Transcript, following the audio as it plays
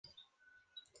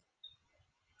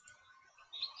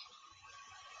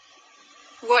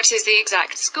What is the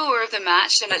exact score of the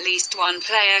match and at least one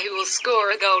player who will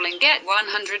score a goal and get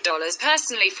 $100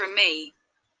 personally from me?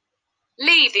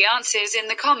 Leave the answers in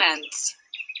the comments.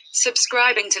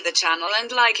 Subscribing to the channel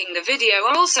and liking the video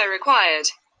are also required.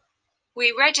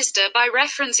 We register by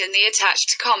reference in the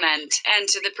attached comment.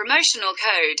 Enter the promotional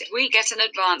code. We get an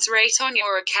advance rate on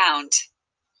your account.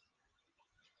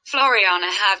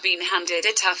 Floriana have been handed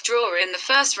a tough draw in the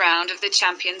first round of the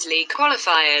Champions League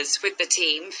qualifiers, with the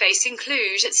team facing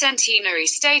Cluj at Centenary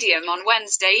Stadium on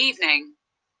Wednesday evening.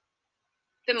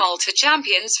 The Malta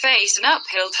champions face an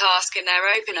uphill task in their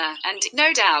opener, and,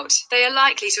 no doubt, they are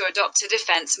likely to adopt a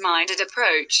defense-minded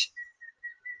approach.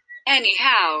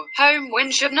 Anyhow, home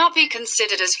win should not be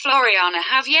considered, as Floriana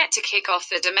have yet to kick off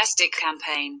the domestic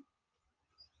campaign.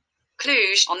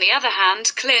 Cluj, on the other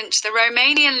hand, clinched the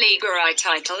Romanian Liga I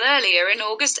title earlier in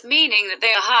August, meaning that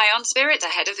they are high on spirit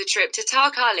ahead of the trip to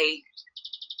Tarkali.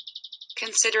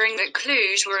 Considering that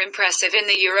Cluj were impressive in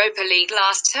the Europa League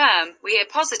last term, we are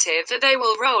positive that they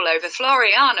will roll over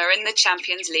Floriana in the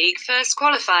Champions League first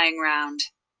qualifying round.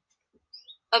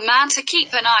 A man to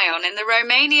keep an eye on in the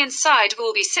Romanian side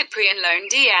will be Cyprian loan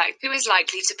Diac, who is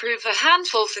likely to prove a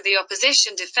handful for the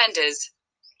opposition defenders.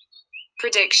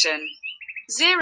 Prediction: 0